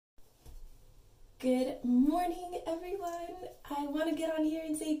Good morning, everyone. I want to get on here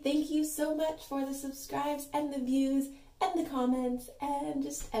and say thank you so much for the subscribes and the views and the comments and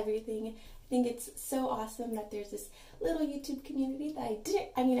just everything. I think it's so awesome that there's this little YouTube community that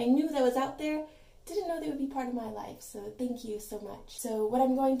I knew that was out there, didn't know they would be part of my life, so thank you so much. So what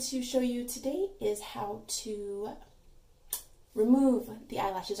I'm going to show you today is how to remove the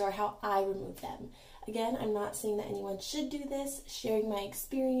eyelashes, or how I remove them. Again, I'm not saying that anyone should do this, sharing my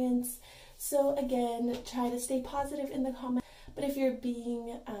experience. So again, try to stay positive in the comments, but if you're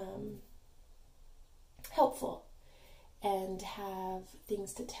being helpful and have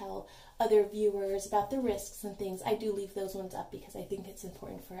things to tell other viewers about the risks and things, I do leave those ones up because I think it's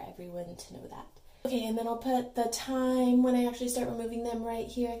important for everyone to know that. Okay, and then I'll put the time when I actually start removing them right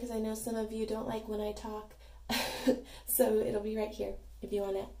here, because I know some of you don't like when I talk. So it'll be right here if you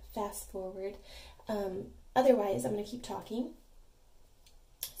want to fast forward. Otherwise, I'm going to keep talking.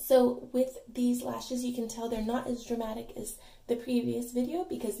 So with these lashes, you can tell they're not as dramatic as the previous video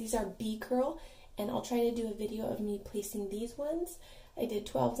because these are B-curl, and I'll try to do a video of me placing these ones. I did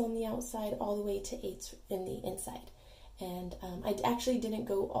 12s on the outside all the way to 8s in the inside. And I actually didn't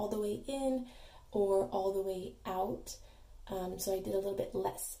go all the way in or all the way out, so I did a little bit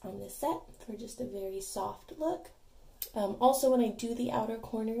less on this set for just a very soft look. Also, when I do the outer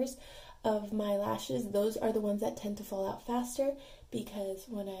corners of my lashes, those are the ones that tend to fall out faster because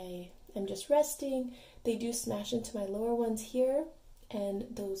when I am just resting, they do smash into my lower ones here, and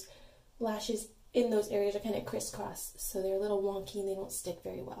those lashes in those areas are kind of crisscross, so they're a little wonky and they don't stick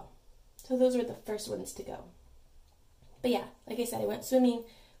very well. So those are the first ones to go. But yeah, like I said, I went swimming,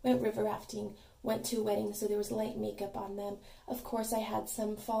 went river rafting, went to a wedding, so there was light makeup on them. Of course, I had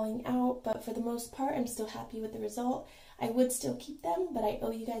some falling out, but for the most part, I'm still happy with the result. I would still keep them, but I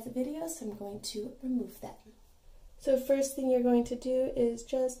owe you guys a video, so I'm going to remove them. So first thing you're going to do is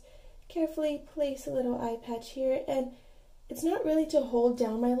just carefully place a little eye patch here, and it's not really to hold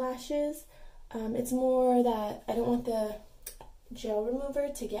down my lashes. It's more that I don't want the gel remover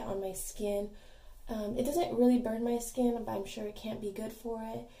to get on my skin. It doesn't really burn my skin, but I'm sure it can't be good for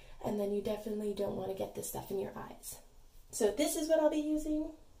it. And then you definitely don't want to get this stuff in your eyes. So this is what I'll be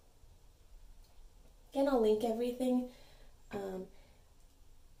using. Again, I'll link everything.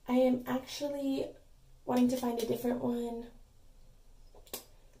 I am actually wanting to find a different one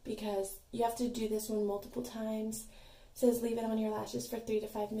because you have to do this one multiple times. It says leave it on your lashes for 3 to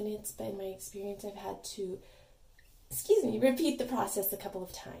 5 minutes, but in my experience I've had to, repeat the process a couple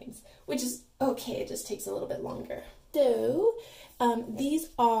of times, which is okay, it just takes a little bit longer. So, these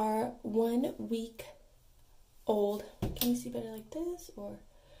are 1 week old, can you see better like this, or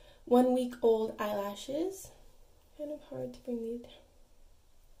 1 week old eyelashes. Kind of hard to bring these down.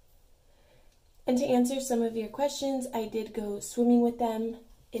 And to answer some of your questions, I did go swimming with them.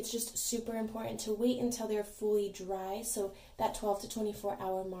 It's just super important to wait until they're fully dry, so that 12 to 24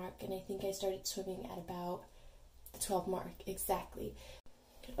 hour mark, and I think I started swimming at about the 12 mark, exactly.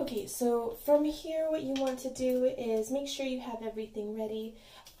 Okay, so from here what you want to do is make sure you have everything ready.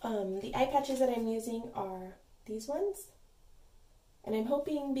 The eye patches that I'm using are these ones. And I'm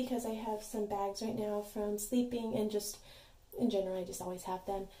hoping, because I have some bags right now from sleeping and just in general, I just always have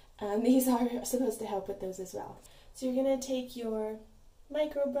them. These are supposed to help with those as well. So you're going to take your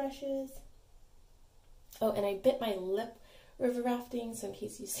micro brushes. Oh, and I bit my lip river rafting, so in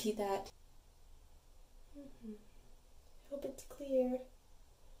case you see that. Hope it's clear.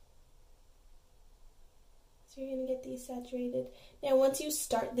 So you're going to get these saturated. Now, once you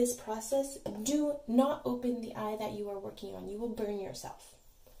start this process, do not open the eye that you are working on. You will burn yourself.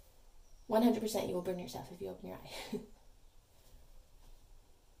 100% you will burn yourself if you open your eye.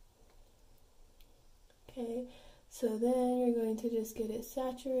 Okay, so then you're going to just get it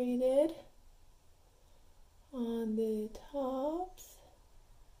saturated on the tops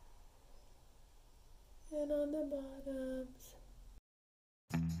and on the bottoms.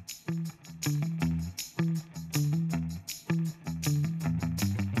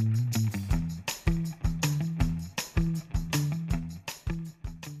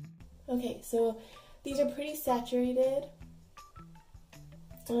 Okay, so these are pretty saturated,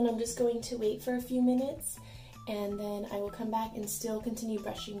 and I'm just going to wait for a few minutes, and then I will come back and still continue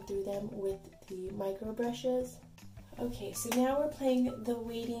brushing through them with the micro brushes. Okay, so now we're playing the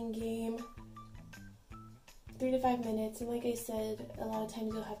waiting game, 3 to 5 minutes, and like I said, a lot of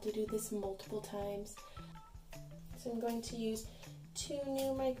times you'll have to do this multiple times. So I'm going to use 2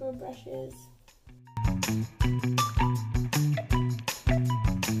 new micro brushes.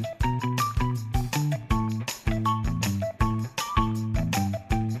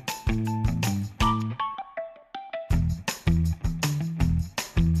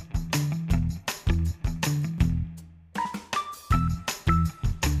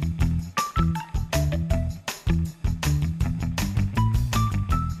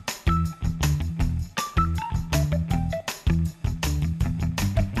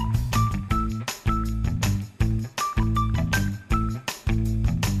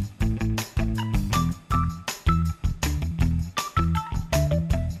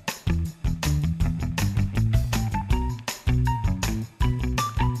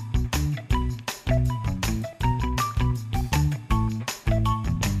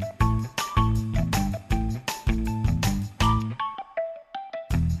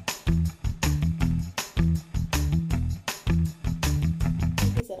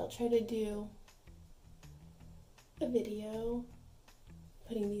 try to do a video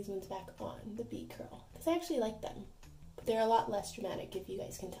putting these ones back on, the V curl, because I actually like them, but they're a lot less dramatic, if you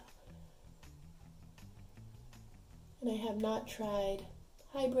guys can tell. And I have not tried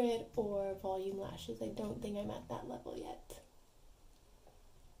hybrid or volume lashes. I don't think I'm at that level yet.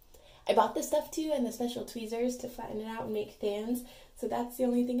 I bought this stuff too, and the special tweezers to flatten it out and make fans, so that's the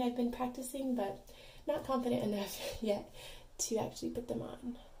only thing I've been practicing, but not confident enough yet to actually put them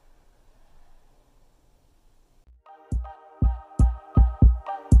on.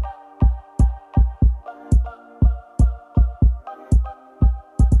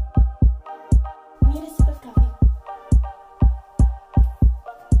 Need a sip of coffee.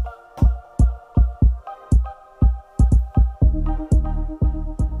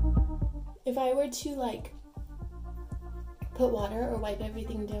 If I were to like put water or wipe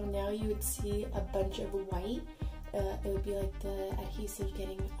everything down now, you would see a bunch of white. It would be like the adhesive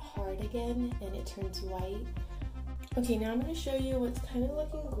getting hard again and it turns white. Okay, now I'm going to show you what's kind of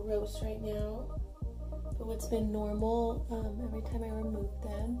looking gross right now, but what's been normal every time I remove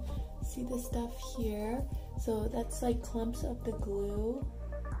them. See this stuff here? So that's like clumps of the glue.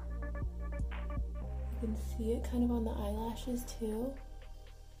 You can see it kind of on the eyelashes too.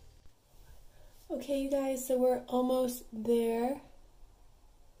 Okay, you guys, so we're almost there.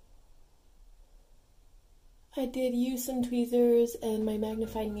 I did use some tweezers and my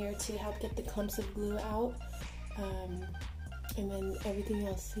magnifying mirror to help get the clumps of glue out. And then everything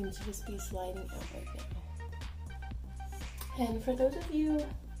else seems to just be sliding out right now. And for those of you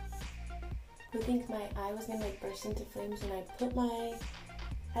who think my eye was gonna like burst into flames when I put my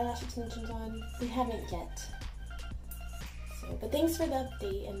eyelash extensions on, we haven't yet. So, but thanks for the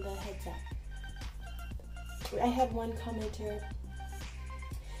update and the heads up. I had one commenter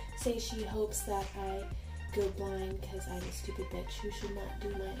say she hopes that I go blind because I'm a stupid bitch who should not do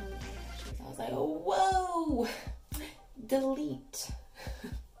my own eyelashes. I was like, oh, whoa! Delete.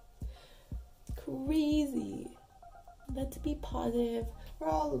 Crazy. Let's be positive. We're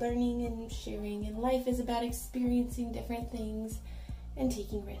all learning and sharing, and life is about experiencing different things and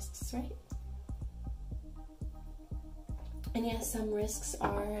taking risks, right? And yes, some risks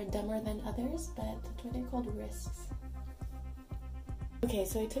are dumber than others, but that's why they're called risks. Okay,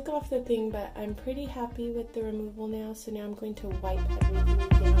 so I took off the thing, but I'm pretty happy with the removal now, so now I'm going to wipe everything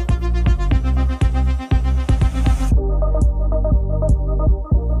down.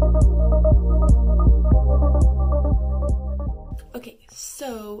 Okay,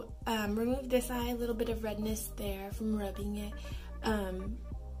 so remove this eye, a little bit of redness there from rubbing it.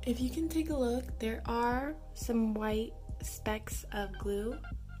 If you can take a look, there are some white specks of glue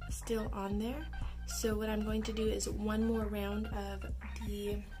still on there. So what I'm going to do is one more round of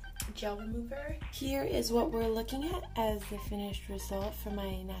the gel remover. Here is what we're looking at as the finished result for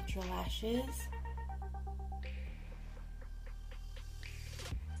my natural lashes.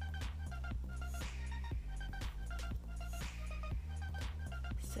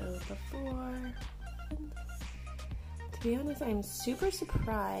 So before, to be honest, I'm super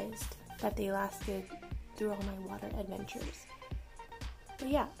surprised that they lasted through all my water adventures. But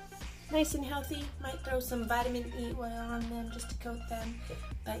yeah, nice and healthy. Might throw some vitamin E oil on them just to coat them.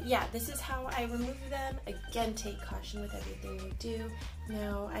 But yeah, this is how I remove them. Again, take caution with everything you do.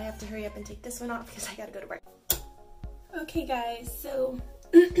 Now I have to hurry up and take this one off because I gotta go to work. Okay guys, so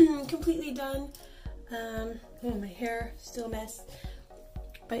completely done. Oh, my hair still a mess.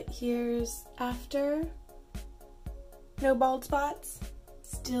 But here's after. No bald spots.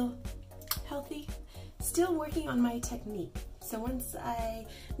 Still healthy. Still working on my technique. So once I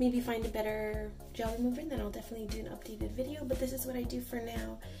maybe find a better gel remover, then I'll definitely do an updated video. But this is what I do for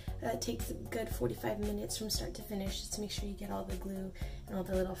now. It takes a good 45 minutes from start to finish just to make sure you get all the glue and all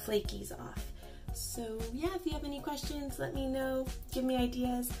the little flakies off. So yeah, if you have any questions, let me know. Give me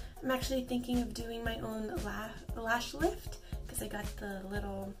ideas. I'm actually thinking of doing my own lash lift because I got the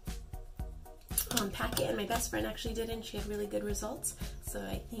little packet and my best friend actually did it and she had really good results. So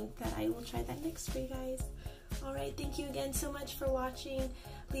I think that I will try that next for you guys. Alright, thank you again so much for watching.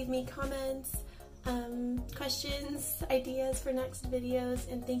 Leave me comments, questions, ideas for next videos,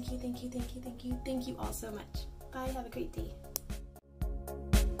 and thank you all so much. Bye, have a great day.